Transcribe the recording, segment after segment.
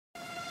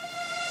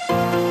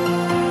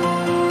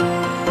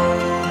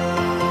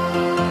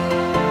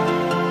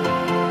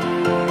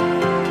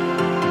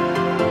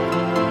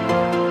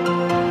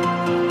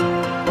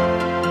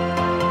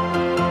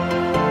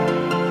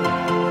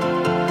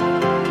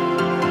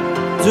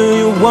Do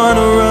you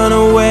wanna run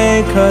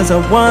away? 'Cause I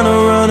wanna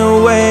run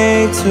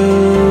away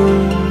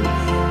too.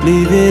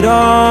 Leave it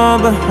all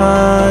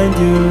behind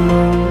you.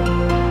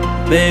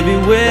 Baby,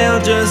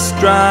 we'll just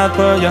drive,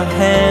 put your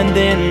hand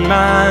in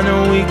mine,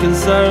 and we can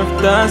surf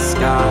the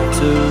sky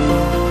too.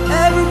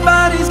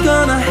 Everybody's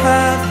gonna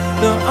have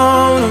their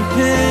own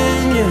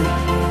opinion,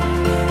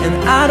 and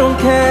I don't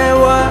care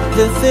what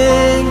they're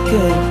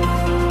thinking.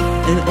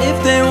 And if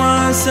they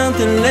want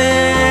something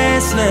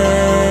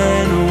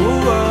listening,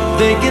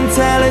 they can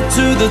tell it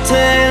to the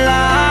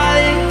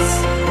taillights.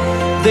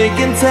 They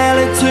can tell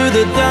it to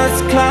the dust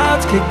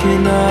clouds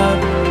kicking up.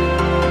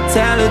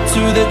 Tell it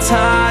to the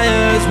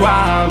tires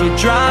while we're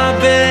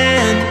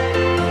driving,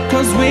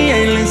 'cause we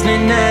ain't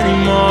listening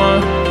anymore.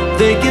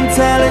 They can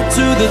tell it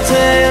to the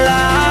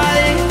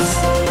taillights,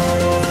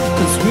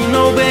 'cause we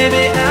know,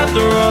 baby,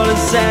 after all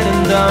is said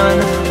and done,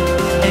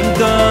 ain't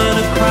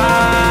gonna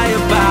cry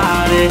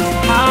about it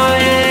high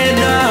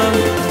enough,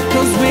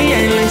 'cause we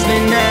ain't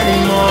listening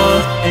anymore.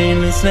 Ain't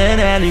listening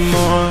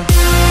anymore.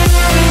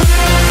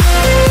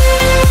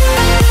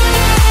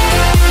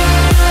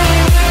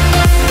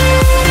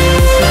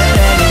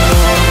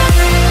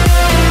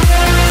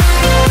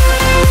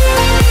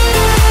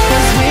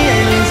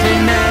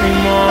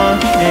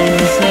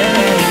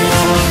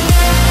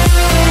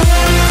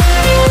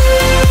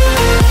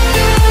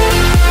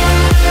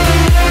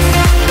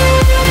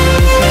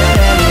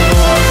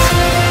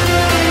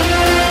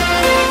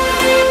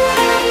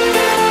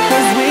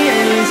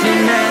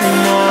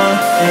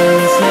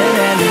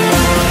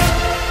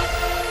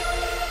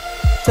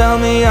 Tell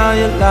me, are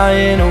you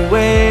lying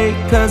awake?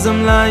 'Cause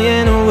I'm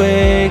lying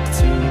awake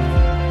too.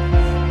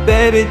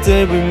 Baby,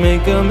 did we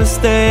make a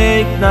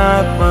mistake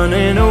not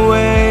running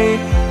away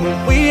when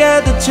we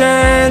had the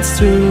chance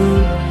to?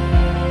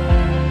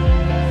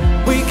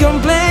 We can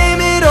blame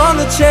it on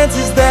the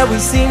chances that we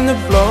seem to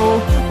blow.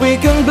 We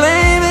can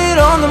blame it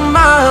on the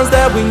miles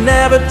that we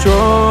never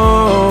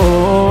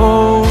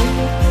drove.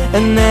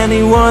 And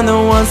anyone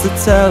that wants to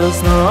tell us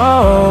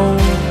no,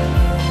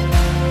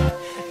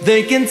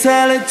 they can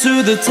tell it to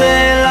the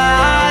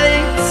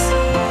taillights,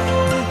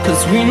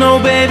 'cause we know,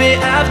 baby,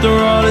 after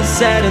all is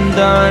said and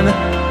done,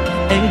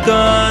 ain't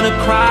gonna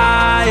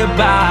cry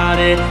about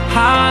it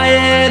high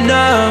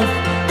enough,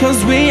 'cause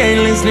we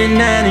ain't listening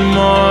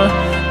anymore.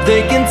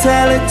 They can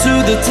tell it to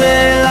the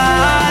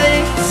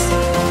taillights,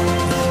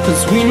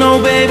 'cause we know,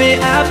 baby,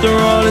 after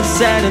all is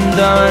said and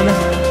done,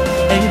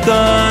 ain't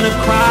gonna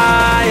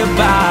cry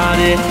about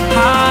it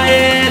high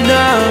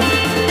enough,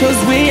 'cause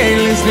we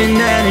ain't listening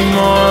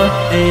anymore.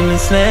 Ain't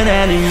listening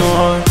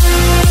anymore.